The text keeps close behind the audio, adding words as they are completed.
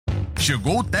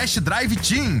Chegou o Test Drive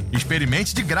Team.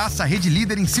 Experimente de graça a rede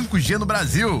líder em 5G no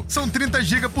Brasil. São 30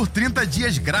 GB por 30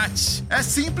 dias grátis. É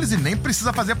simples e nem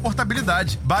precisa fazer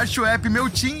portabilidade. Baixe o app Meu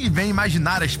Team e vem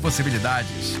imaginar as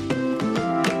possibilidades.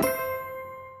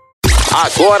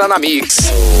 Agora na Mix,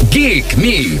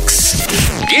 GeekMix.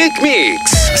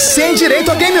 GeekMix. Sem direito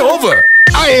a game over.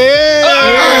 Aê!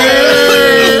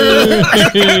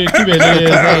 Que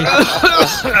beleza,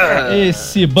 hein?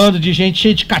 Esse bando de gente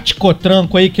cheio de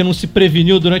caticotranco aí que não se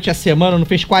preveniu durante a semana, não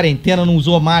fez quarentena, não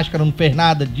usou máscara, não fez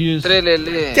nada disso.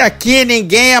 Trelelê. Que aqui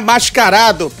ninguém é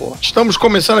mascarado, pô. Estamos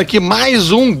começando aqui mais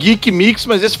um Geek Mix,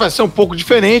 mas esse vai ser um pouco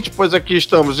diferente, pois aqui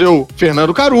estamos eu,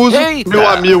 Fernando Caruso, Eita. meu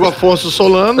amigo Afonso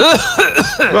Solano,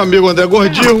 meu amigo André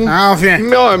Gordillo,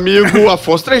 meu amigo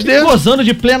Afonso 3D. Gozando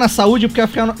de plena saúde, porque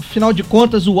afinal de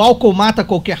contas o álcool mata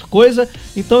qualquer coisa,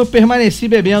 então eu permaneci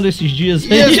bebendo esses dias.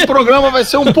 E esse programa vai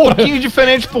ser um pouquinho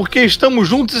diferente porque estamos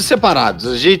juntos e separados.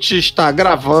 A gente está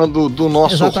gravando do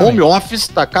nosso home office,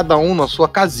 tá cada um na sua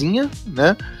casinha,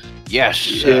 né?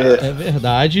 Yes. É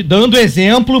verdade, dando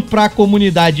exemplo pra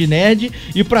comunidade nerd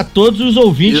e pra todos os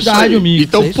ouvintes Isso da aí. Rádio Mix.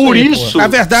 Então, por isso... Na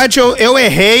verdade, eu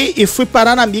errei e fui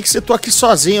parar na Mix e tô aqui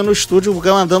sozinho no estúdio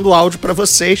mandando áudio pra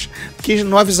vocês, que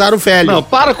não avisaram o velho. Não,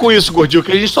 para com isso, Gordinho,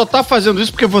 que a gente só tá fazendo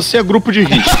isso porque você é grupo de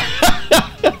risco.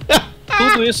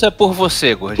 Tudo isso é por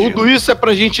você, Gordinho. Tudo isso é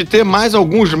pra gente ter mais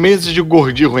alguns meses de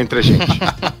Gordinho entre a gente.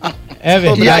 É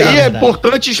verdade. E aí é verdade.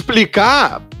 importante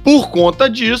explicar, por conta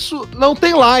disso, não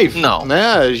tem live. Não. Né?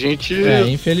 A gente...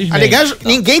 Infelizmente. Aliás,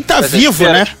 ninguém tá vivo,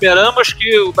 né? Esperamos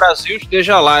que o Brasil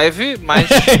esteja live, mas...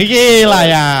 Que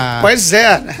laia. Pois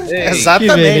é,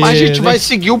 exatamente. Mas a gente vai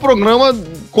seguir o programa,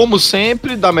 como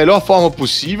sempre, da melhor forma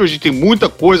possível. A gente tem muita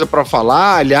coisa pra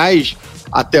falar. Aliás,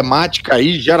 a temática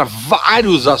aí gera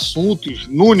vários assuntos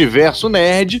no universo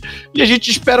nerd. E a gente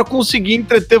espera conseguir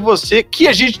entreter você, que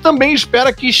a gente também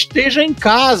espera que esteja em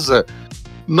casa,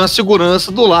 na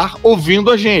segurança do lar,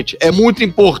 ouvindo a gente. É muito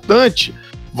importante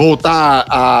voltar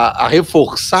a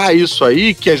reforçar isso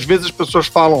aí, que às vezes as pessoas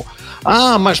falam: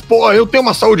 ah, mas pô, eu tenho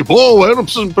uma saúde boa, eu não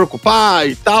preciso me preocupar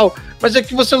e tal. Mas é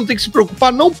que você não tem que se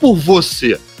preocupar não por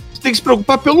você, você tem que se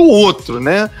preocupar pelo outro,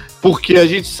 né? Porque a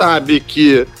gente sabe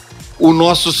que o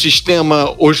nosso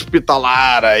sistema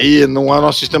hospitalar aí, não é o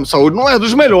nosso sistema de saúde, não é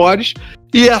dos melhores.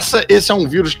 E esse é um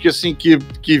vírus que, assim,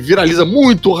 que viraliza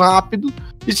muito rápido.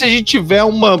 E se a gente tiver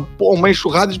uma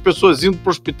enxurrada de pessoas indo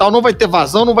pro hospital, não vai ter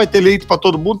vazão, não vai ter leito para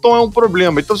todo mundo, então é um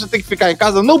problema. Então você tem que ficar em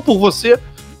casa, não por você,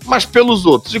 mas pelos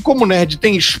outros. E como o nerd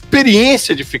tem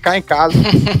experiência de ficar em casa,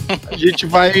 a gente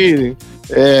vai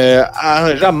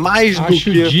arranjar mais do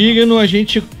que... Acho digno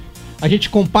a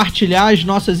gente compartilhar as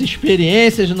nossas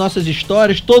experiências, as nossas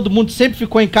histórias. Todo mundo sempre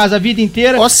ficou em casa a vida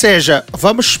inteira. Ou seja,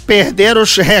 vamos perder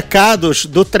os recados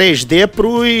do 3D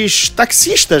pros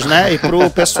taxistas, né? E pro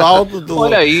pessoal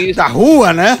Olha isso. da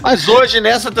rua, né? Mas hoje,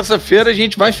 nessa terça-feira, a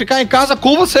gente vai ficar em casa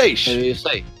com vocês. É isso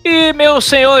aí. E, meus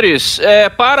senhores,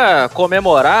 para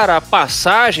comemorar a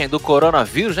passagem do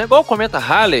coronavírus, né, igual comenta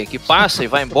Halley, que passa e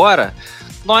vai embora,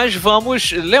 nós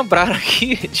vamos lembrar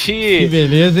aqui de... Que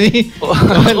beleza, hein?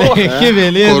 Olha, que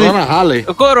beleza, Corona Halley.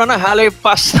 O Corona Halley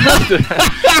passando.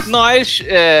 Nós,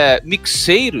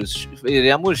 mixeiros,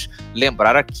 iremos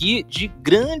lembrar aqui de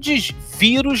grandes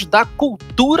vírus da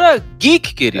cultura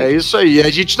geek, querido. É isso aí.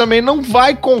 A gente também não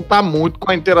vai contar muito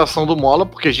com a interação do Mola,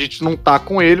 porque a gente não tá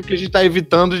com ele, porque a gente tá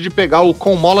evitando de pegar o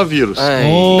com Mola vírus.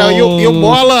 Então, e o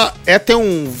Mola tem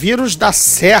um vírus da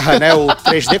serra, né? O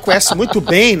 3D conhece muito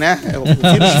bem, né? É um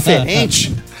vírus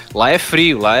diferente. Lá é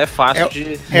frio, lá é fácil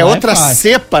de... É outra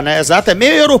cepa, né? Exato. É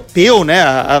meio europeu, né?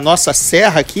 A nossa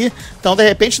serra aqui. Então, de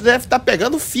repente, deve estar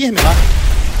pegando firme lá.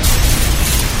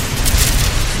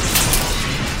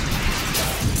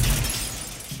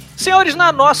 Senhores,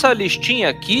 na nossa listinha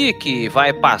aqui, que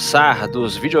vai passar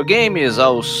dos videogames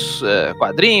aos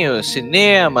quadrinhos,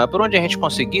 cinema, por onde a gente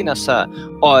conseguir nessa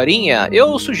horinha,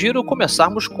 eu sugiro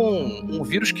começarmos com um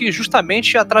vírus que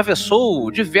justamente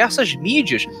atravessou diversas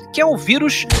mídias, que é o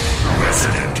vírus...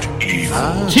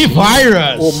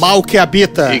 T-Virus! O mal que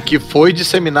habita. E que foi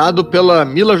disseminado pela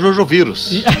Mila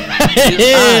Jojovírus. Que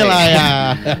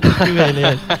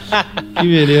beleza. Que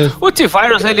beleza. O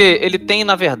T-Virus, ele tem,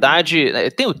 na verdade...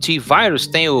 Tem o T-Virus,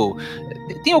 tem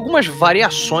algumas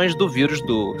variações do vírus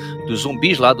dos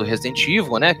zumbis lá do Resident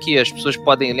Evil, né? Que as pessoas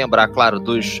podem lembrar, claro,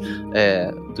 dos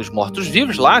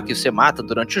mortos-vivos lá, que você mata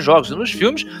durante os jogos e nos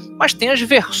filmes, mas tem as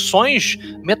versões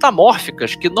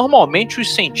metamórficas, que normalmente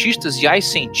os cientistas e as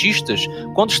cientistas,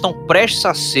 quando estão prestes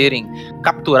a serem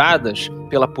capturadas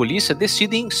pela polícia,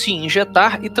 decidem se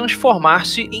injetar e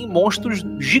transformar-se em monstros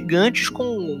gigantes com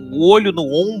o olho no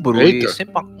ombro. Eita. E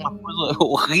sempre uma coisa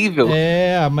horrível.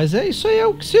 Mas isso aí é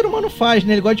o que o ser humano faz,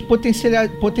 né? Ele gosta de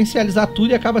potencializar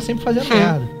tudo e acaba sempre fazendo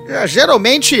merda.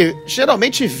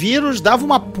 Geralmente vírus dava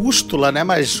uma pústula, né?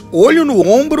 Mas olho no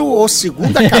ombro ou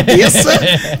segunda cabeça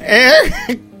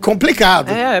é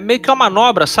complicado. Meio que é uma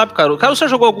manobra, sabe, cara? Cara, você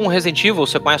jogou algum Resident Evil?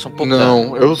 Você conhece um pouco?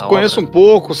 Não, eu conheço um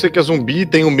pouco, sei que é zumbi,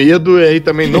 tenho medo, e aí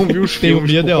também não vi os Tenho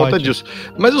filmes medo, por é conta ótimo. disso.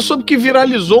 Mas eu soube que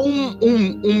viralizou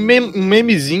um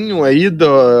memezinho aí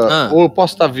ou eu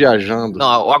posso estar viajando.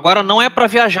 Não, agora não é pra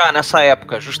viajar nessa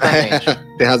época, justamente.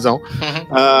 Tem razão.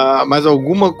 Mas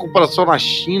alguma corporação na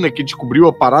China que descobriu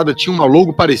a parada tinha uma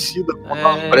logo parecida com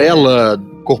a Umbrella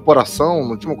Corporação,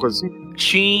 não tinha uma coisa assim?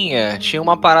 Tinha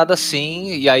uma parada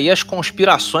assim, e aí as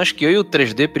conspirações que eu e o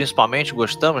 3D principalmente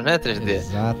gostamos, né, 3D?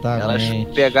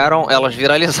 Exatamente. Elas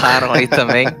viralizaram aí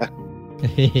também.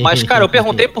 Mas, cara, eu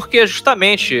perguntei porque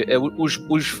justamente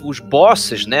os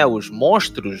bosses, né, os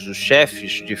monstros, os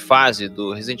chefes de fase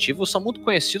do Resident Evil são muito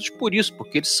conhecidos por isso,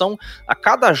 porque eles são, a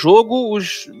cada jogo,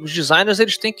 os designers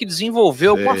eles têm que desenvolver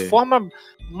alguma forma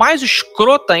mais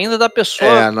escrota ainda da pessoa.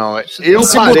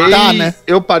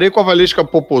 Eu parei com a Valesca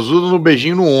Popozuda no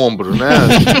beijinho no ombro, né?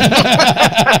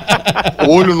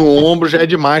 Olho no ombro já é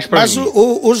demais pra mim.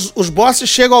 Mas os bosses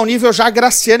chegam ao nível já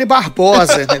Graciane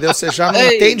Barbosa, entendeu? Você já não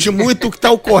entende muito o que tá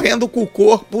ocorrendo com o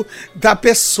corpo da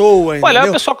pessoa, entendeu? Olha,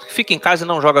 o pessoal que fica em casa e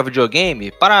não joga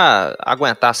videogame, para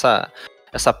aguentar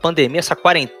essa pandemia, essa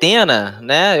quarentena,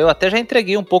 né? Eu até já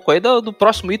entreguei um pouco aí do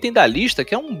próximo item da lista,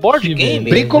 que é um board game.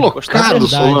 Bem colocado,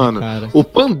 Solano. Cara. O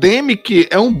Pandemic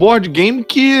é um board game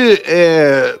que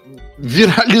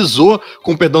viralizou,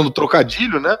 com perdão do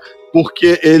trocadilho, né?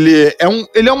 Porque ele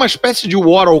é uma espécie de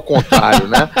War ao contrário,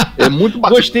 né? É muito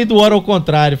bacana. Gostei do War ao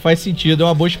contrário, faz sentido, é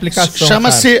uma boa explicação.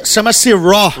 Chama-se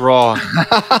Raw.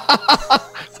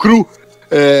 Cru.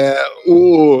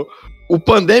 O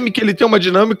Pandemic, ele tem uma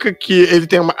dinâmica que ele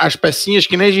tem as pecinhas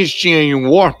que nem a gente tinha em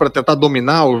War para tentar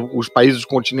dominar os países, os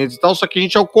continentes e tal, só que a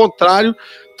gente, ao contrário,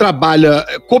 trabalha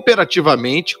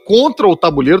cooperativamente contra o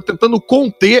tabuleiro, tentando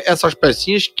conter essas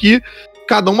pecinhas que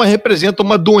cada uma representa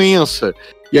uma doença.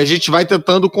 E a gente vai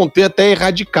tentando conter até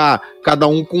erradicar, cada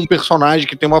um com um personagem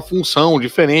que tem uma função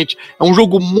diferente. É um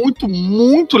jogo muito,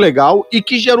 muito legal e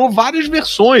que gerou várias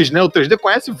versões, né? O 3D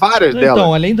conhece várias delas.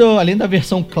 Então, além da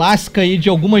versão clássica e de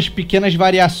algumas pequenas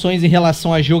variações em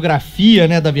relação à geografia,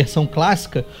 né, da versão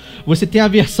clássica, você tem a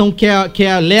versão que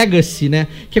é a Legacy, né?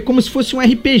 Que é como se fosse um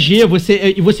RPG.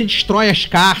 Você destrói as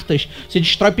cartas, você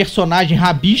destrói personagem,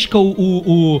 rabisca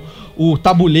o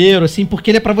tabuleiro, assim, porque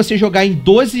ele é pra você jogar em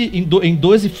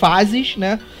 12 fases,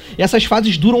 né? E essas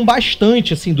fases duram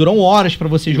bastante, assim, duram horas pra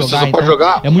você jogar. Você só pode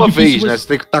jogar uma vez, né? Você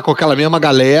tem que estar com aquela mesma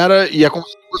galera e é como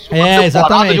se fosse uma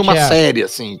temporada de uma série,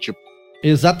 assim, tipo.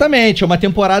 Exatamente, é uma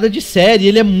temporada de série,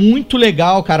 ele é muito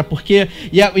legal, cara, porque...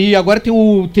 E agora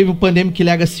teve o Pandemic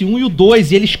Legacy 1 e o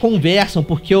 2, e eles conversam,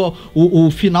 porque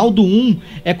o final do 1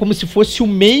 é como se fosse o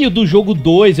meio do jogo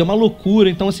 2, é uma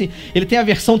loucura. Então, assim, ele tem a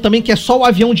versão também que é só o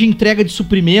avião de entrega de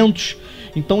suprimentos.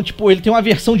 Então, tipo, ele tem uma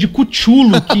versão de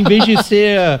Cthulhu, que em vez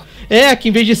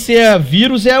de ser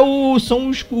vírus, são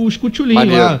os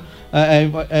Cthulhinhos lá.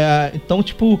 Então,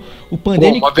 tipo, o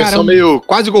Pandemic... uma versão meio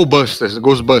quase Ghostbusters.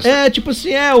 Tipo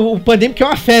assim, o Pandemic é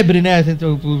uma febre, né?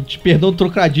 Te perdão o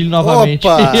trocadilho novamente.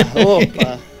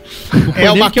 Opa! É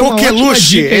uma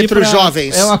coqueluche entre os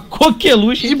jovens. É uma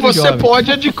coqueluche entre os jovens. E você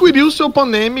pode adquirir o seu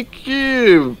Pandemic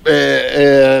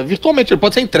virtualmente. Ele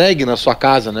pode ser entregue na sua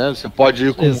casa, né? Você pode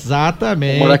ir com...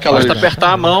 Exatamente. Basta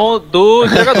apertar a mão do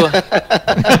entregador.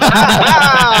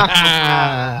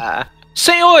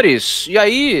 Senhores, e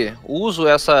aí uso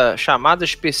essa chamada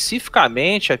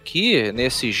especificamente aqui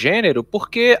nesse gênero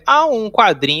porque há um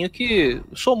quadrinho que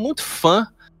eu sou muito fã.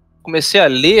 Comecei a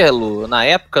lê-lo na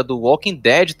época do Walking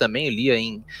Dead também, lia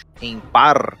em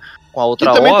par com a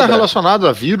outra obra. Que também tá relacionado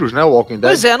a vírus, né, o Walking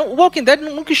Dead? Pois é, o Walking Dead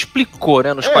nunca explicou,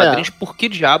 né, nos quadrinhos por que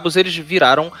diabos eles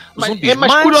viraram zumbis.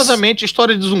 Mas curiosamente, a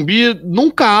história de zumbi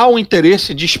nunca há o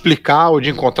interesse de explicar ou de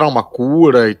encontrar uma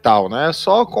cura e tal, né? É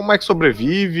só como é que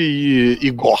sobrevive e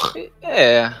gore.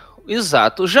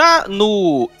 Exato. Já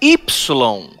no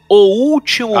Y, o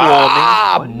último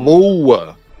homem...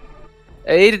 boa!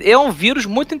 É um vírus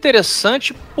muito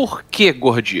interessante. Por que,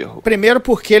 Gordinho? Primeiro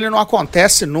porque ele não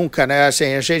acontece nunca, né?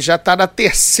 Assim, a gente já tá na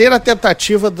terceira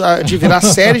tentativa de virar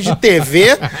série de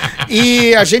TV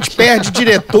e a gente perde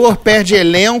diretor, perde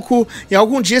elenco e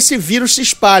algum dia esse vírus se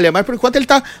espalha. Mas por enquanto ele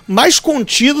tá mais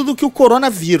contido do que o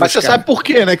coronavírus. Mas você sabe por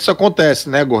quê, né, que isso acontece,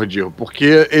 né, Gordinho?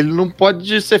 Porque ele não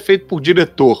pode ser feito por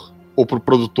diretor ou pro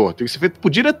produtor. Tem que ser feito por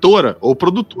diretora ou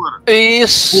produtora.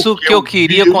 Isso porque que eu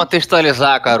queria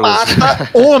contextualizar, Caruso. Mata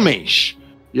homens.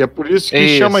 E é por isso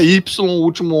que chama Y, o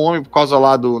último homem, por causa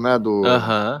lá do, né,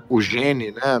 o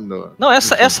gene, né? Não,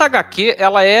 essa HQ,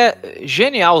 ela é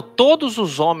genial. Todos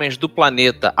os homens do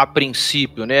planeta, a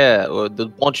princípio, né, do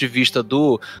ponto de vista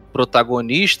do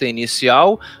protagonista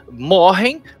inicial,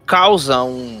 morrem,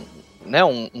 causam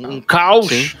um caos.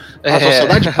 Sim. A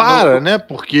sociedade para, né?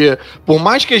 Porque por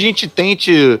mais que a gente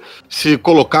tente se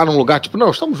colocar num lugar tipo,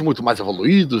 não, estamos muito mais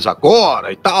evoluídos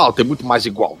agora e tal, tem muito mais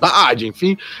igualdade,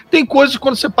 enfim, tem coisas que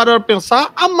quando você para pra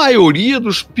pensar, a maioria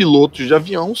dos pilotos de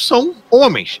avião são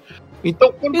homens.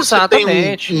 Então quando você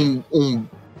tem um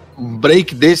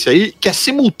break desse aí, que é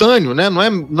simultâneo, né?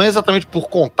 Não é exatamente por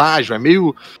contágio, é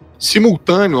meio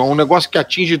simultâneo, é um negócio que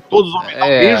atinge todos os homens ao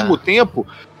mesmo tempo.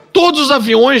 Todos os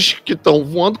aviões que estão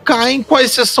voando caem, com a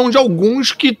exceção de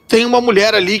alguns que tem uma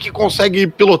mulher ali que consegue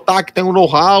pilotar, que tem um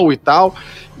know-how e tal.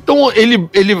 Então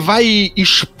ele vai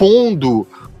expondo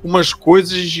umas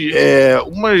coisas,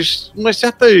 umas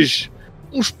certas...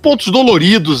 uns pontos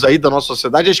doloridos aí da nossa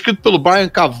sociedade. É escrito pelo Brian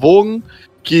K. Vaughan,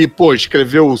 que,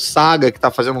 escreveu o Saga, que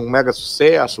tá fazendo um mega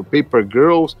sucesso, Paper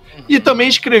Girls, e também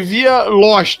escrevia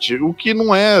Lost, o que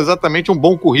não é exatamente um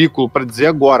bom currículo para dizer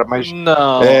agora, mas...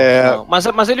 Não.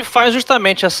 Mas ele faz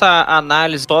justamente essa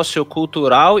análise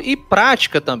sociocultural e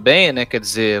prática também, né? Quer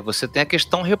dizer, você tem a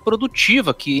questão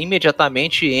reprodutiva, que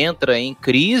imediatamente entra em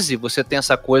crise, você tem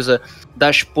essa coisa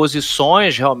das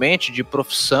posições, realmente, de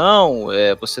profissão,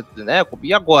 você, né?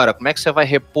 E agora, como é que você vai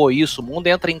repor isso? O mundo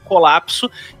entra em colapso,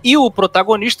 e o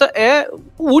protagonista é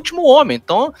o último homem,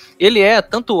 então ele é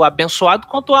tanto abençoado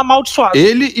quanto amaldiçoado.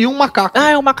 Ele e um macaco.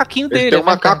 É o macaquinho dele. Ele tem um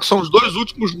macaco, são os dois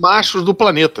últimos machos do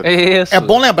planeta. É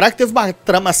bom lembrar que teve uma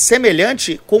trama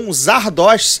semelhante com o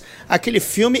Zardoz, aquele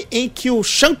filme em que o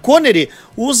Sean Connery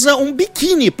usa um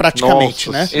biquíni praticamente,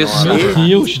 né? Isso. Meu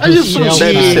Deus Mas isso não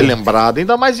deve ser lembrado,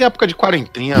 ainda mais em época de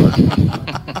quarentena.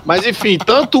 Mas enfim,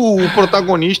 tanto o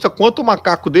protagonista quanto o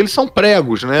macaco dele são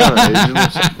pregos, né? Eles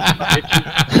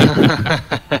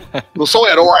não são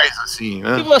heróis, assim,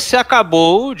 né? E você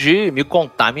acabou de me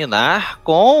contaminar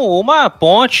com uma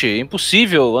ponte.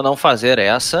 Impossível eu não fazer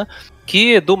essa.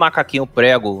 Que do macaquinho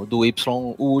prego do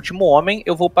Y, o último homem,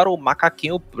 eu vou para o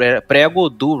macaquinho prego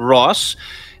do Ross,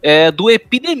 do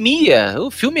Epidemia, o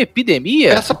filme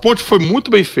Epidemia. Essa ponte foi muito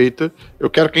bem feita, eu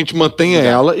quero que a gente mantenha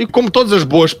ela, e como todas as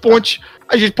boas pontes,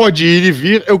 a gente pode ir e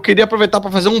vir. Eu queria aproveitar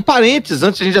para fazer um parênteses,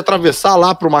 antes de a gente atravessar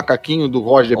lá pro macaquinho do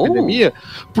Ross de Epidemia,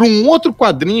 para um outro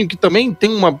quadrinho que também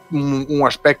tem um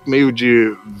aspecto meio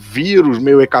de vírus,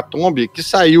 meio hecatombe, que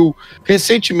saiu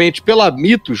recentemente pela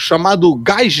Mitos, chamado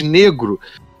Gás Negro,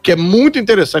 que é muito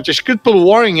interessante. É escrito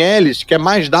pelo Warren Ellis, que é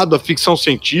mais dado à ficção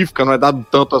científica, não é dado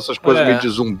tanto a essas coisas meio de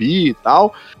zumbi e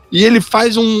tal. E ele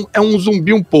faz um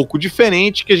zumbi um pouco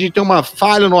diferente, que a gente tem uma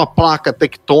falha numa placa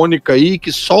tectônica aí,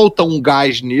 que solta um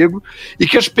gás negro, e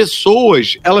que as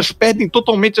pessoas, elas perdem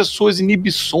totalmente as suas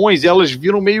inibições, e elas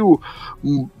viram meio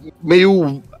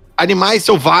animais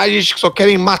selvagens que só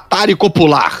querem matar e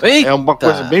copular. Eita. É uma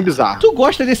coisa bem bizarra. Tu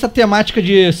gosta dessa temática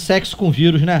de sexo com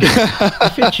vírus, né? É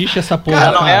fetiche essa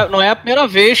porra. Cara, não é a primeira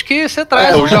vez que você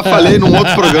traz. Eu já falei num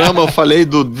outro programa, eu falei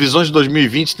do Visões de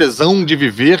 2020, Tesão de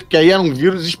Viver, que aí era um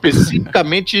vírus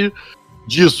especificamente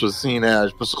disso, assim, né?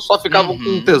 As pessoas só ficavam com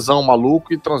um tesão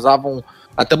maluco e transavam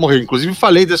até morrer. Inclusive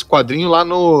falei desse quadrinho lá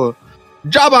no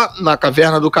Jabba, na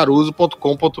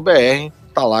cavernadocaruso.com.br.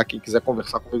 Tá lá, quem quiser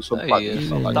conversar comigo sobre quadrinhos.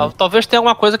 Talvez tenha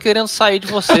alguma coisa querendo sair de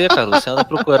você, cara. Você anda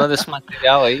procurando esse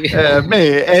material aí.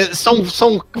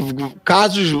 São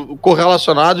casos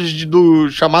correlacionados do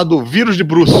chamado vírus de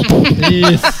Bruce.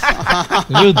 Isso.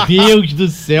 Meu Deus do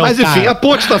céu, Mas enfim, a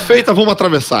ponte tá feita, vamos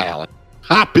atravessar ela.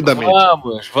 Rapidamente.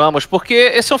 Vamos, porque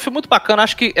esse é um filme muito bacana.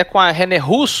 Acho que é com a René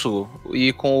Russo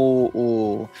e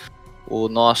com o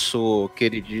nosso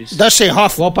queridíssimo Dustin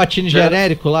Hoffman. O Al Pacino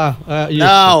genérico lá. Isso.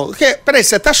 Não, peraí,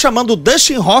 você tá chamando o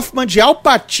Dustin Hoffman de Al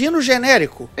Pacino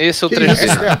genérico? Esse é o 3D.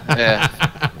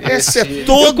 Esse é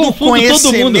todo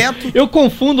conhecimento. Eu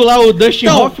confundo lá o Dustin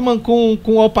Hoffman com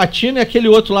o Al Pacino e aquele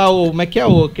outro lá, como é que é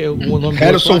o nome dele?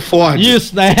 Harrison Ford.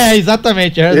 Isso, né?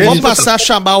 Exatamente. Vamos passar a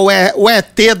chamar o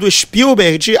ET do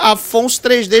Spielberg de Afonso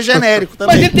 3D genérico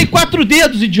também. Mas ele tem 4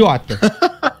 dedos, idiota.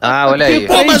 Olha aí.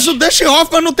 Pô, mas o Dustin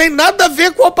Hoffman não tem nada a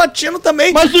ver com o Al Pacino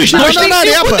também. Mas os dois têm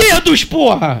 5 dedos,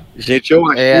 porra! Gente, eu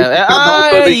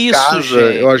achei isso,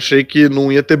 gente. Eu achei que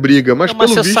não ia ter briga, mas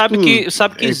Mas pelo você visto,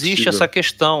 sabe que existe essa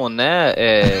questão questão, né,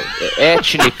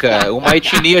 étnica. Uma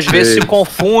etnia às vezes se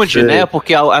confunde, né?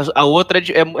 Porque a outra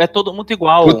é todo mundo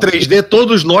igual. No 3D,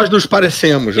 todos nós nos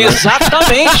parecemos, né?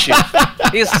 Exatamente!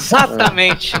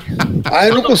 Exatamente.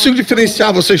 Eu não consigo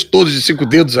diferenciar vocês todos de 5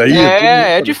 dedos aí.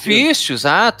 É difícil,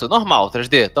 exato. Normal,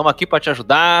 3D. Estamos aqui para te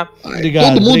ajudar.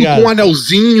 Obrigado, todo mundo com um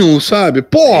anelzinho, sabe?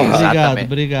 Porra!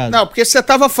 Obrigado. Não, porque você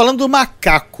tava falando do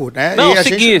macaco, né? Não, E a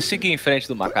segui em frente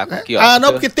do macaco aqui, ó.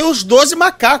 não, porque tem os 12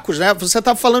 macacos, né? Você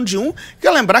tava falando de um,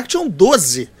 quer lembrar que tinham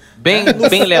 12. Bem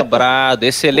lembrado.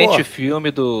 Excelente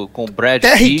filme com Brad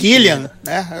Pitt. Terry Gilliam,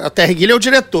 né? O Terry Gilliam é o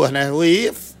diretor, né?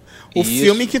 O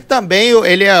filme que também,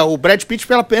 o Brad Pitt,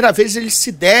 pela primeira vez, ele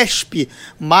se despe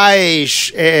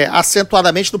mais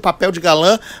acentuadamente no papel de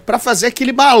galã pra fazer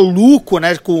aquele maluco,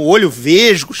 né? Com o olho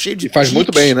vesgo, cheio de faz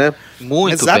muito bem, né?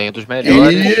 Muito bem, dos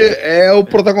melhores. O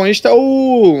protagonista é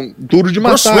o Duro de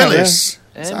Matar, Bruce Willis.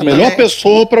 né? A melhor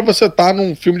pessoa pra você estar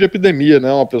num filme de epidemia,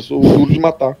 né? Uma pessoa duro de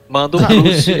matar. Manda o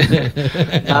Bruce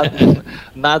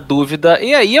na dúvida.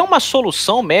 E aí é uma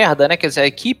solução merda, né? Quer dizer, a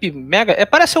equipe mega...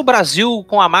 parece o Brasil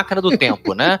com a máquina do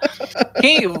tempo, né?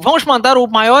 Vamos mandar o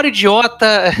maior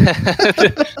idiota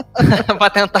pra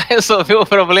tentar resolver o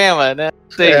problema, né?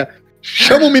 Sei.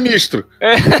 Chama o ministro.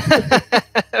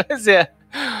 Pois é.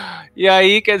 E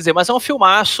aí, quer dizer, mas é um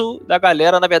filmaço da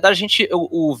galera. Na verdade,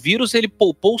 o vírus, ele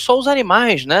poupou só os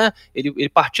animais, né? Ele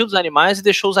partiu dos animais e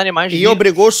deixou os animais vivos. E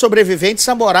obrigou os sobreviventes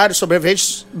a morar, os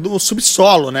sobreviventes do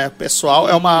subsolo, né? Pessoal,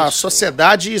 é uma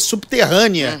sociedade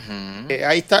subterrânea.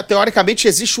 Aí, teoricamente,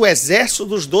 existe o exército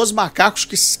dos 12 macacos,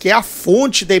 que é a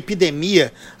fonte da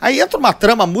epidemia. Aí entra uma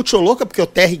trama muito louca, porque o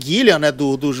Terry Gilliam, né,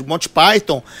 dos Monty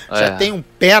Python, já tem um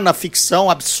pé na ficção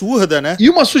absurda, né? E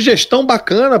uma sugestão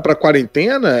bacana pra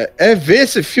quarentena é ver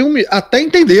esse filme até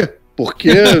entender,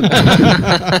 porque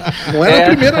não é na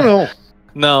primeira, não.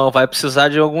 Não, vai precisar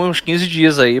de alguns 15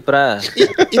 dias aí pra...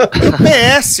 E o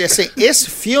PS, assim, esse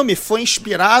filme foi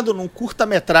inspirado num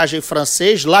curta-metragem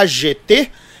francês, La GT,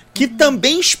 que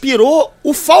também inspirou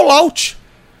o Fallout.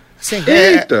 Assim,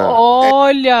 Eita!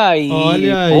 Olha aí!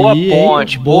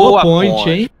 Boa ponte,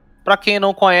 hein? Pra quem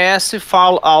não conhece,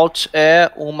 Fallout é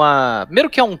primeiro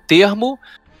que é um termo,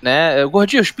 né?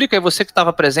 Gordinho, explica aí, você que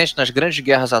estava presente nas grandes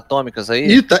guerras atômicas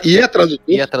aí. E é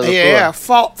tradutor.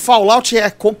 Fallout é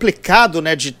complicado,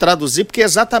 né, de traduzir, porque é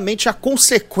exatamente a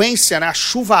consequência, né? A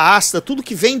chuva ácida, tudo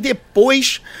que vem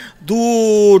depois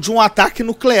de um ataque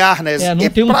nuclear, né? Não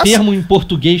tem um termo em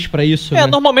português pra isso, né?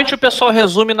 Normalmente o pessoal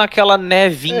resume naquela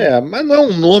nevinha. Mas não é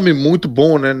um nome muito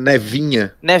bom, né?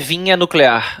 Nevinha. Nevinha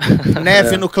nuclear.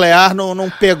 Neve nuclear não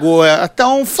pegou.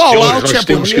 Então, Fallout nós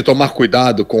temos que tomar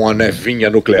cuidado com a nevinha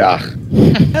nuclear.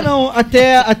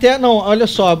 Não, olha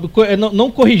só, não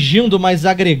corrigindo, mas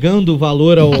agregando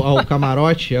valor ao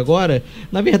camarote agora,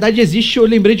 na verdade eu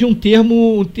lembrei de um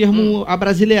termo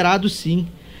abrasileirado, sim.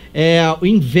 O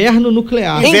inverno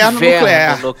nuclear. Inverno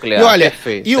nuclear. E olha,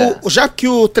 perfeito, já que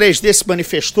o 3D se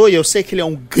manifestou, e eu sei que ele é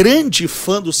um grande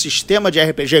fã do sistema de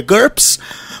RPG GURPS,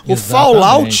 o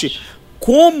Fallout,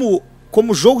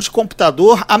 como jogo de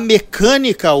computador, a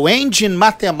mecânica, o engine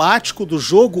matemático do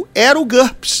jogo era o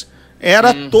GURPS.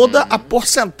 Era toda a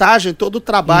porcentagem, todo o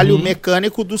trabalho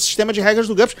mecânico do sistema de regras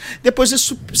do GURPS. Depois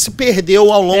isso se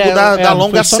perdeu ao longo da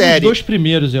longa foi só série. Nos 2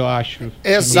 primeiros, eu acho.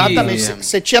 Exatamente.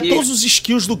 Você tinha todos os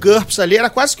skills do GURPS ali,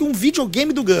 era quase que um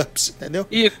videogame do GURPS, entendeu?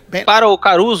 E para o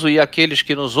Caruso e aqueles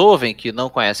que nos ouvem, que não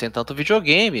conhecem tanto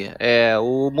videogame,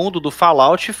 o mundo do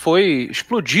Fallout foi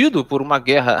explodido por uma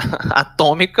guerra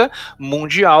atômica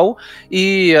mundial,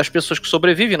 e as pessoas que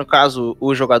sobrevivem, no caso,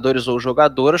 os jogadores ou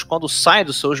jogadoras, quando saem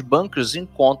dos seus bancos,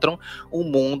 encontram um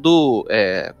mundo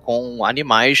com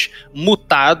animais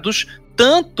mutados,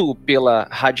 tanto pela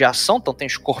radiação, então tem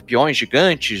escorpiões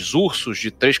gigantes, ursos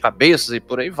de 3 cabeças e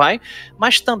por aí vai,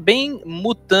 mas também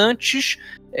mutantes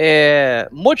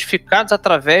modificados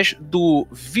através do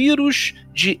vírus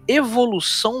de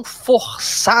evolução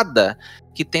forçada,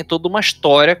 que tem toda uma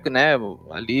história, né,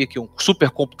 ali que um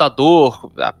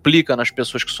supercomputador aplica nas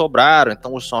pessoas que sobraram,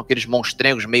 então são aqueles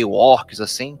monstrengos meio orcs,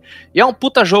 assim, e é um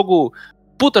puta jogo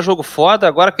foda.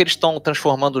 Agora que eles estão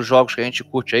transformando os jogos que a gente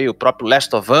curte aí, o próprio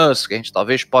Last of Us, que a gente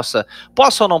talvez possa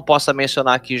ou não possa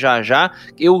mencionar aqui já,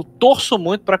 eu torço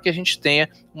muito para que a gente tenha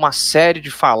uma série de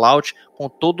Fallout com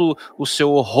todo o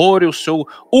seu horror e o seu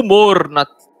humor na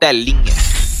telinha.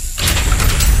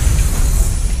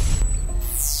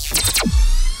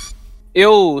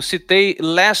 Eu citei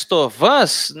Last of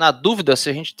Us na dúvida se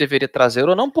a gente deveria trazer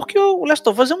ou não, porque o Last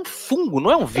of Us é um fungo, não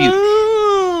é um vírus.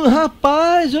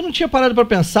 Rapaz, eu não tinha parado pra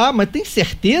pensar, mas tem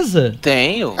certeza?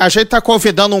 Tenho. A gente tá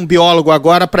convidando um biólogo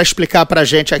agora pra explicar pra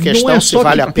gente a questão se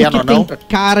vale a pena ou não. Tem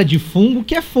cara de fungo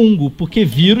que é fungo, porque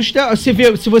vírus,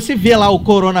 se você vê lá o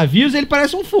coronavírus, ele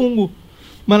parece um fungo.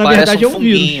 Mas na verdade é um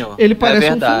vírus. Ele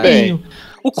parece um funguinho.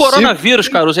 O coronavírus,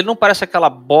 Caruso, ele não parece aquela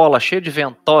bola cheia de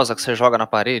ventosa que você joga na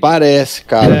parede? Parece,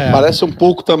 cara. Parece um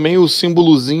pouco também o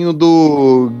símbolozinho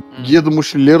do Guia do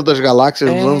Mochileiro das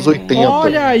Galáxias dos anos 80.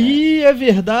 Olha aí, é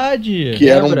verdade. Que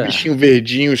era um bichinho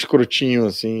verdinho, escrotinho,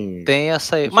 assim. Tem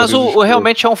essa aí. Mas o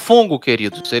realmente é um fungo,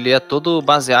 queridos. Ele é todo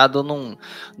baseado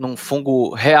num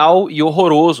fungo real e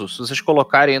horroroso. Se vocês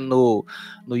colocarem no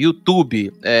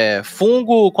YouTube,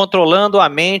 fungo controlando a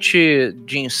mente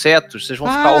de insetos, vocês vão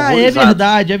ficar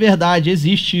horrorizados. É verdade,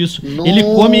 existe isso.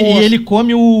 Ele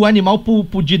come o animal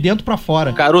de dentro pra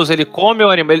fora. Caruso, ele come o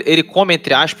animal, ele come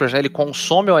entre aspas, né, ele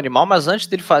consome o animal, mas antes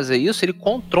dele fazer isso, ele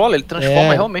controla, ele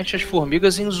transforma realmente as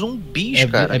formigas em zumbis,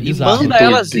 cara. E manda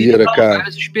elas ir pra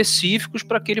lugares específicos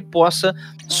pra que ele possa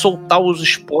soltar os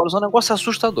esporos. É um negócio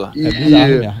assustador. É bizarro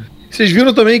mesmo. Vocês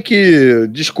viram também que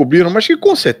descobriram, mas que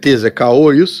com certeza é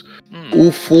caô isso,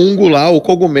 o fungo lá, o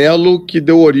cogumelo que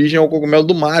deu origem ao cogumelo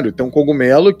do Mario. Tem um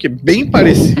cogumelo que é bem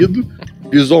parecido,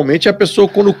 visualmente, a pessoa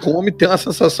quando come tem uma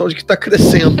sensação de que tá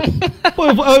crescendo. Pô,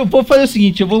 eu vou fazer o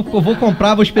seguinte, eu vou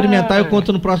comprar, vou experimentar e eu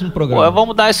conto no próximo programa. Pô,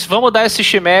 vamos dar esse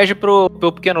shimeji pro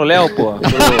pequeno Léo, pô.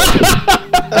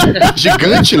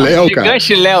 Gigante Léo, cara.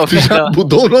 Gigante Léo. Já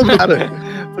mudou o nome,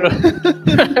 cara.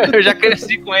 Eu já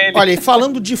cresci com ele. Olha, e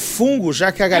falando de fungo,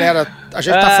 já que a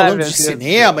gente tá falando de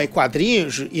cinema e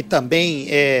quadrinhos e também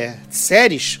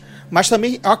séries, mas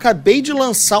também eu acabei de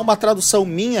lançar uma tradução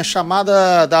minha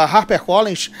da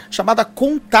HarperCollins, chamada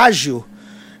Contágio,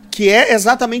 que é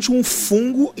exatamente um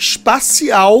fungo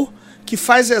espacial que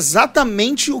faz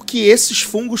exatamente o que esses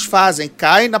fungos fazem.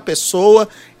 Cai na pessoa,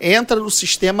 entra no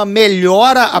sistema,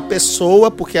 melhora a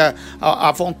pessoa, porque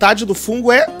a vontade do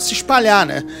fungo é se espalhar,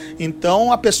 né?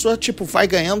 Então a pessoa, vai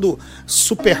ganhando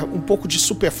um pouco de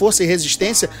super força e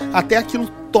resistência até aquilo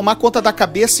tomar conta da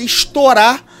cabeça e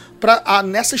estourar pra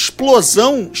nessa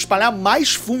explosão espalhar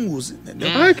mais fungos, entendeu?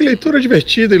 Que leitura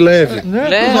divertida e leve.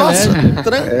 Nossa,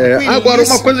 tranquilo. Agora,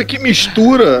 uma coisa que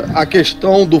mistura a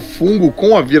questão do fungo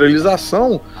com a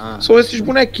viralização são esses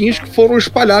bonequinhos que foram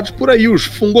espalhados por aí, os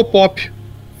Fungopop.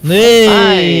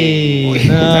 Não.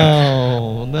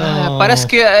 Parece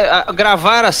que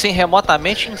gravar assim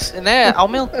remotamente, né,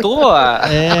 aumentou a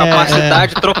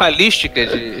capacidade trocalística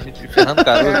de Fernando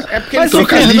Caruso.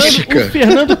 Porque o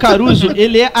Fernando Caruso,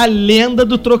 ele é a lenda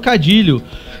do trocadilho.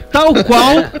 Tal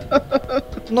qual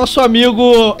nosso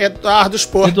amigo Eduardo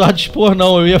Spor. Eduardo Spor,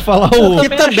 não, eu ia falar que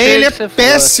também ele é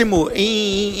péssimo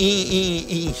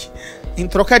em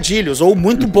trocadilhos, ou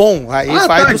muito bom. Aí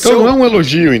então não é um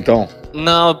elogio, então.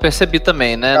 Não, eu percebi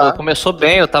também, né? Começou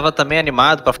bem, eu tava também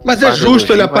animado pra... Mas é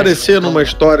justo ele aparecer numa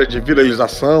história de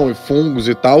viralização e fungos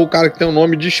e tal, o cara que tem o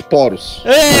nome de esporos.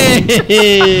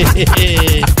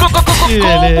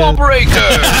 Combo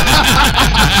Breaker!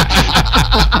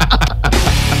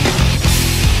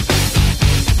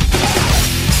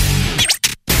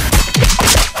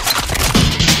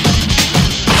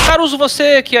 Caruso,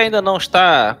 você que ainda não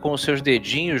está com os seus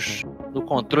dedinhos no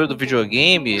controle do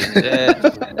videogame,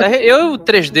 eu, o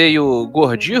 3D e o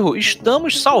Gordirro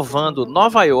estamos salvando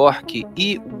Nova York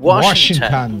e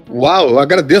Washington. Uau, eu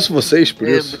agradeço vocês por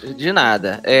isso. De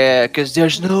nada. Because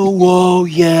there's no war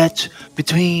yet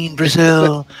between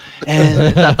Brazil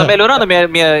and... Tá melhorando a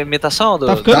minha imitação?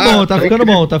 Tá ficando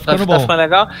bom. Tá ficando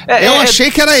legal? Eu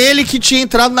achei que era ele que tinha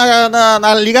entrado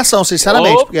na ligação,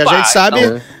 sinceramente, porque a gente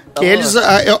sabe... Que eles,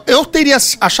 eu teria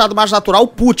achado mais natural o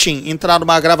Putin entrar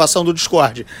numa gravação do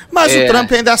Discord. Mas o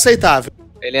Trump ainda é aceitável.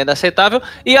 Ele ainda é aceitável.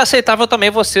 E aceitável também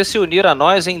você se unir a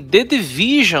nós em The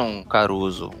Division,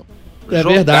 Caruso.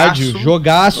 Verdade.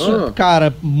 Jogaço,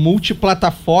 cara,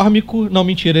 multiplataformico. Não,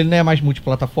 mentira, ele não é mais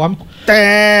multiplataformico.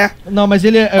 Não, mas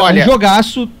ele é um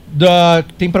jogaço.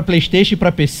 Tem pra PlayStation e pra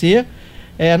PC.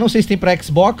 Não sei se tem pra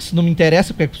Xbox, não me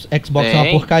interessa, porque Xbox é uma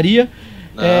porcaria.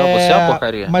 Não, você é uma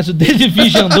porcaria. Mas o The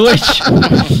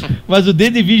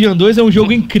Division 2 é um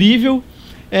jogo incrível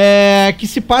que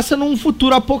se passa num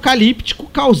futuro apocalíptico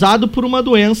causado por uma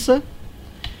doença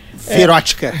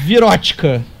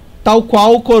virótica, tal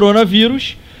qual o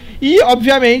coronavírus. E,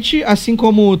 obviamente, assim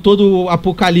como todo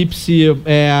apocalipse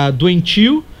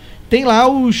doentio, tem lá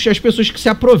as pessoas que se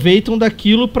aproveitam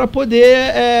daquilo pra poder...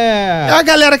 É a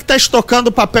galera que tá estocando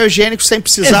papel higiênico sem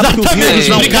precisar, porque o vírus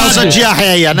não causa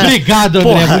diarreia, né? Obrigado,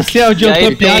 André. Você adiantou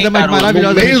a piada, mas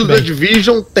maravilhosa. No meio da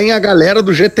Division tem a galera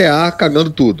do GTA cagando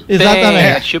tudo.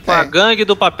 Exatamente. Tipo a gangue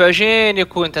do papel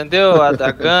higiênico, entendeu?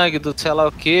 A gangue do sei lá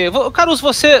o quê. Caruso,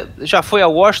 você já foi a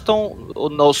Washington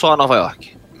ou só a Nova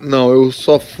York? Não, eu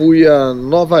só fui a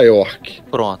Nova York.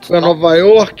 Pronto. Fui a Nova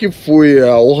York, fui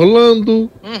a Orlando,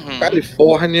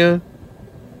 Califórnia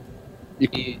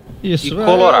Isso. E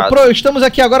Colorado. Estamos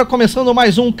aqui agora começando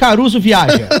mais um Caruso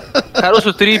Viaja.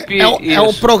 Caruso Trip. É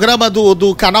o programa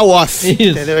do canal Off. Isso.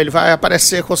 Entendeu? Ele vai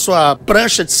aparecer com sua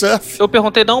prancha de surf. Eu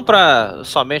perguntei não pra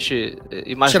somente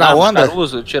imaginar Tirar onda?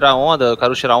 Caruso tirar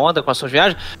onda com as suas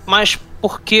viagens, mas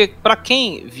porque pra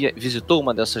quem visitou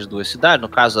uma dessas duas cidades, no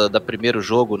caso da primeiro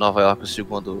jogo, Nova York, e o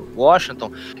segundo,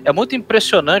 Washington, é muito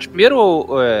impressionante. Primeiro,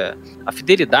 a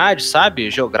fidelidade, sabe,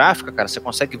 geográfica, cara. Você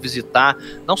consegue visitar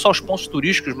não só os pontos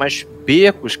turísticos, mas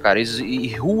becos, cara, e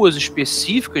ruas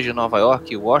específicas de Nova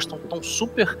York e Washington estão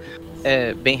super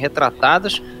bem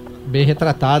retratadas. Bem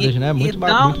retratadas, né? Muito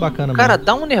bacana. Cara, mesmo.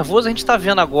 dá um nervoso. A gente tá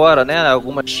vendo agora, né,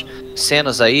 algumas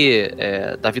cenas aí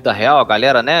da vida real, a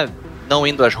galera, né, não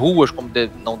indo às ruas como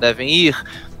não devem ir,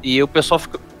 e o pessoal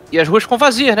fica... E as ruas ficam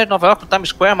vazias, né? De Nova York, o Times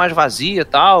Square mais vazia e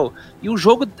tal. E o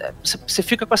jogo, você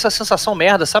fica com essa sensação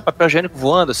merda, sabe? Papel higiênico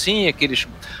voando assim,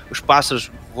 os pássaros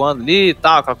voando ali e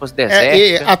tal, aquela coisa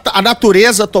deserta. A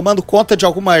natureza tomando conta de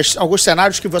alguns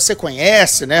cenários que você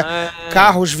conhece, né?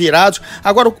 Carros virados.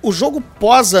 Agora, o jogo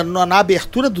posa na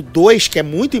abertura do 2, que é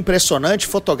muito impressionante,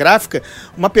 fotográfica,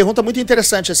 uma pergunta muito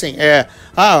interessante, assim,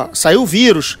 saiu o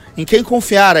vírus, em quem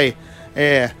confiar aí?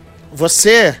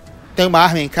 Você tem uma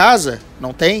arma em casa?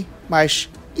 Não tem? Mas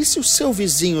e se o seu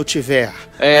vizinho tiver?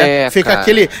 Fica cara,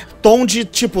 aquele tom de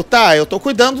tipo, eu tô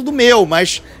cuidando do meu,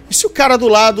 mas e se o cara do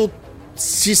lado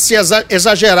se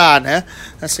exagerar, né?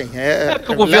 Assim,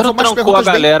 porque o governo trancou a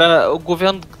galera, o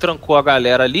governo trancou a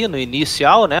galera ali no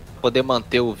inicial, né? Pra poder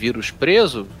manter o vírus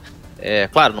preso.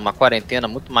 Claro, numa quarentena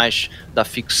muito mais da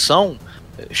ficção,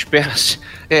 espera-se.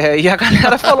 E a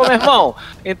galera falou, meu irmão,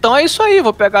 então é isso aí,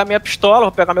 vou pegar minha pistola,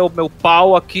 vou pegar meu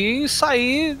pau aqui e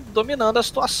sair dominando a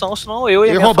situação, senão eu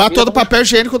e a minha roubar família todo o papel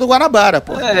higiênico do Guanabara,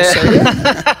 pô. Isso aí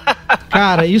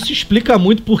Cara, isso explica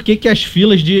muito por que as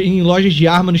filas em lojas de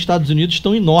arma nos Estados Unidos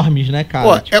estão enormes, né,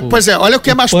 cara? Pois é, olha o que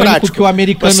é mais prático. Que o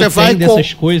americano tem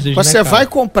dessas coisas, Você vai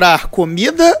comprar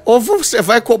comida ou você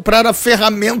vai comprar a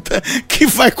ferramenta que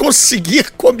vai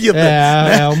conseguir comida?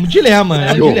 É um dilema,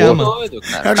 é um dilema. Doido,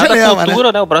 cara. É um dilema,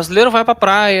 cultura, né? O brasileiro vai pra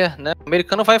praia, né? O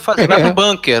americano vai pro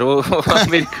bunker, o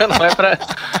americano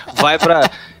vai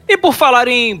pra... E por falar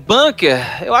em bunker,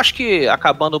 eu acho que,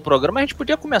 acabando o programa, a gente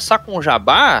podia começar com o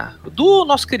jabá do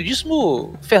nosso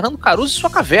queridíssimo Fernando Caruso e sua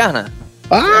caverna.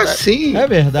 Sim. É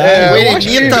verdade. Eu acho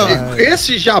que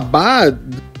esse jabá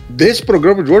desse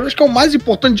programa de hoje, acho que é o mais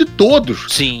importante de todos.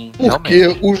 Sim, porque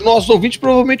realmente os nossos ouvintes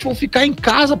provavelmente vão ficar em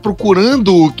casa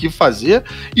procurando o que fazer,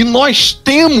 e nós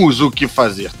temos o que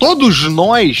fazer. Todos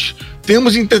nós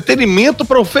temos entretenimento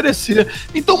para oferecer.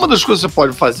 Então uma das coisas que você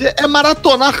pode fazer é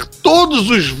maratonar todos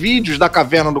os vídeos da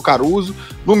Caverna do Caruso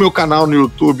no meu canal no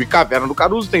YouTube, Caverna do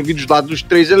Caruso. Tem vídeos lá dos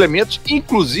 3 elementos,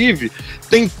 inclusive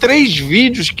tem 3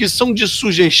 vídeos que são de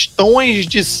sugestões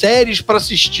de séries para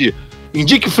assistir em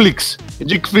GeekMix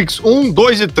 1,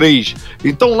 2 e 3.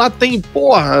 Então lá tem,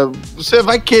 você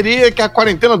vai querer que a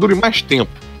quarentena dure mais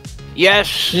tempo.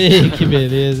 Yes! Que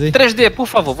beleza, hein? 3D, por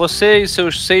favor, você e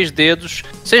seus 6 dedos.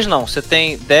 6 não, você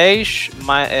tem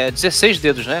 16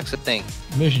 dedos, né? Que você tem.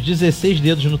 Meus 16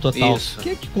 dedos no total. Isso.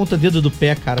 Quem é que conta dedo do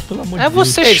pé, cara? Pelo amor de Deus.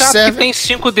 Você chato que tem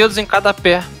 5 dedos em cada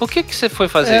pé. Por que você foi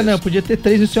fazer isso? Não, podia ter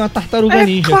 3 e ser uma tartaruga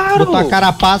ninja. Claro. Botar a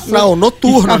carapaça. Não,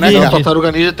 noturno, né? A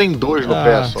tartaruga ninja tem 2 no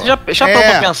pé só. Você já parou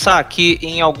pra pensar que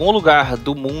em algum lugar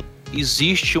do mundo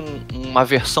existe uma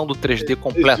versão do 3D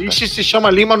completa? Existe, se chama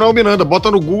Lin-Manuel Miranda.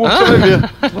 Bota no Google que você vai ver.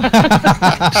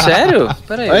 Sério?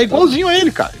 Peraí. É igualzinho a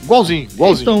ele, cara. Igualzinho.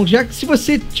 Então, já que se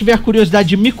você tiver curiosidade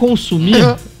de me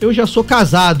consumir, eu já sou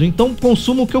casado, então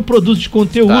consuma o que eu produzo de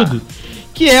conteúdo.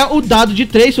 Que é o Dado de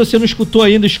 3. Se você não escutou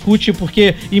ainda, escute,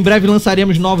 porque em breve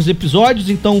lançaremos novos episódios,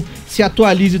 então se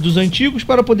atualize dos antigos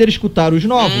para poder escutar os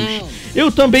novos. Eu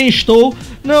também estou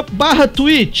na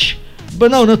Twitch.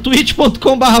 Na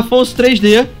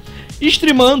twitch.com/Afonso3D,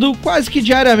 streamando quase que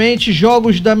diariamente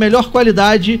jogos da melhor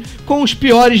qualidade com os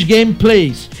piores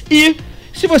gameplays. E,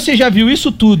 se você já viu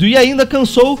isso tudo e ainda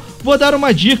cansou, vou dar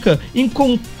uma dica em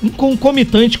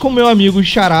concomitante com meu amigo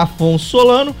Xará Afonso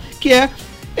Solano, que é: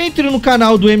 entre no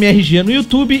canal do MRG no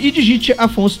YouTube e digite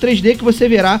Afonso 3D que você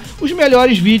verá os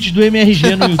melhores vídeos do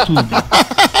MRG no YouTube.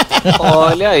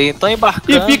 Olha aí, então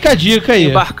embarcando. E fica a dica aí.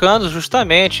 Embarcando,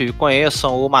 justamente,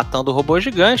 conheçam o Matando Robô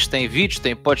Gigante, tem vídeo,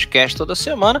 tem podcast toda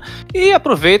semana. E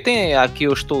aproveitem, aqui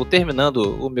eu estou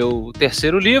terminando o meu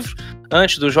terceiro livro,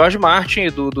 antes do Jorge Martin,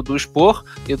 do Spor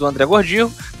e do André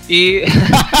Gordillo. E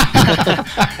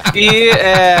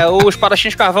o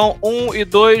Espadachins Carvão 1 e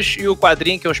 2 e o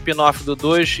quadrinho, que é o spin-off do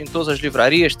 2, em todas as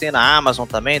livrarias, tem na Amazon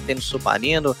também, tem no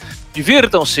Submarino.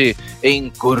 Divirtam-se em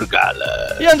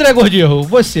Kurgala. E André Gordillo,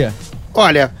 você?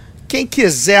 Olha, quem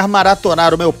quiser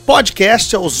maratonar o meu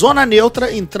podcast é o Zona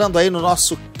Neutra, entrando aí no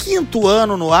nosso 5º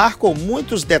ano no ar, com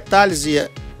muitos detalhes e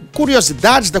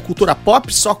curiosidades da cultura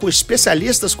pop, só com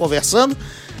especialistas conversando.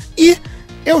 E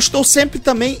eu estou sempre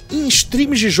também em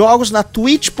streams de jogos na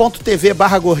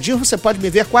twitch.tv/gordinho. Você pode me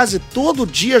ver quase todo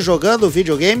dia jogando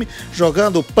videogame,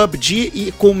 jogando PUBG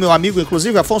e com o meu amigo,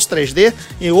 inclusive, Afonso 3D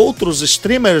e outros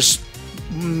streamers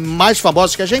mais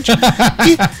famosos que a gente.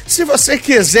 E se você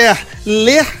quiser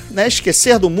ler, né,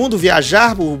 esquecer do mundo,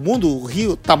 viajar, o mundo, o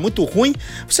Rio tá muito ruim,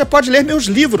 você pode ler meus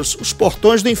livros, Os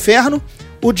Portões do Inferno,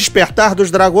 O Despertar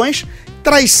dos Dragões,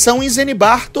 Traição em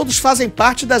Zenibar. Todos fazem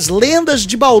parte das Lendas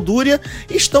de Baldúria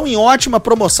e estão em ótima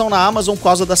promoção na Amazon por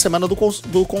causa da Semana do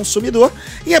Consumidor.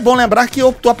 E é bom lembrar que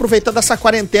eu estou aproveitando essa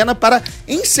quarentena para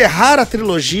encerrar a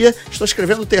trilogia. Estou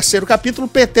escrevendo o 3º capítulo,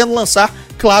 pretendo lançar,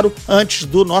 claro, antes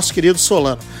do nosso querido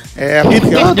Solano.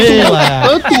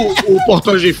 Tanto o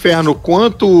Portões do Inferno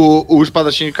quanto o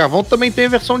Espadachim de Carvão também tem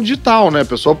versão digital, né? A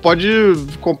pessoa pode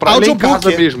comprar ele em casa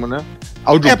mesmo, né?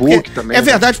 Audiobook também. É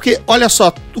verdade, porque, olha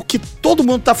só, o que todo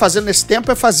mundo tá fazendo nesse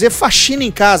tempo é fazer faxina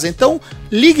em casa. Então,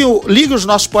 ligue os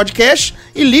nossos podcasts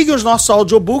e ligue os nossos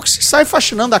audiobooks e sai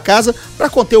faxinando a casa pra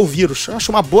conter o vírus. Eu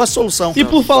acho uma boa solução. E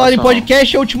por falar em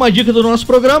podcast, a última dica do nosso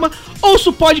programa, ouça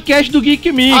o podcast do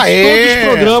GeekMix. Aê! Todos os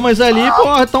programas ali,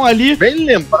 estão ali. Bem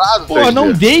lembrado.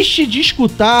 Não deixe de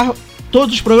escutar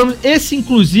todos os programas. Esse,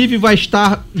 inclusive, vai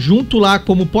estar junto lá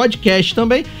como podcast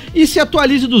também. E se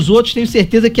atualize dos outros, tenho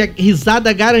certeza que é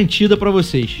risada garantida pra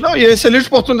vocês. Não, e é excelente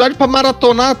oportunidade pra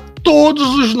maratonar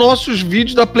todos os nossos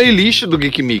vídeos da playlist do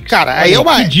GeekMix. Cara, aí é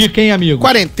uma que dica, hein, amigo?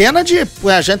 Quarentena de...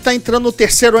 A gente tá entrando no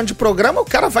 3º ano de programa, o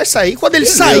cara vai sair. Quando ele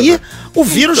sair, o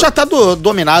vírus já tá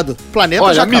dominado. O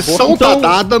planeta já acabou. A missão tá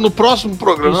dada. No próximo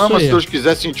programa, se Deus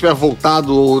quiser, se a gente tiver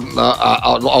voltado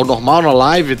ao normal, na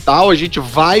live e tal, a gente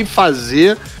vai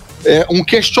fazer um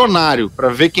questionário pra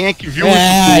ver quem é que viu isso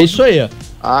tudo. É isso aí.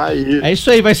 É isso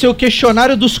aí, vai ser o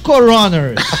questionário dos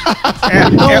coroners.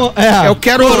 Eu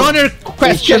quero Coroner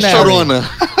Questionary.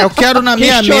 Eu quero na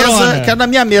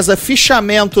minha mesa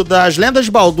fichamento das Lendas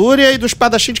de Baldúria e do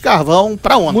Espadachim de Carvão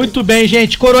pra ontem. Muito bem,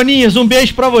 gente. Coroninhas, um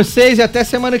beijo pra vocês e até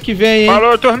semana que vem, hein?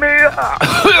 Falou, turminha!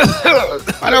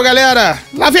 Valeu, galera!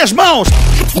 Lave as mãos!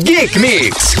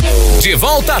 GeekMix, de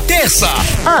volta à terça,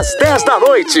 às 10 da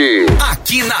noite,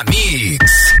 aqui na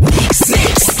Mix.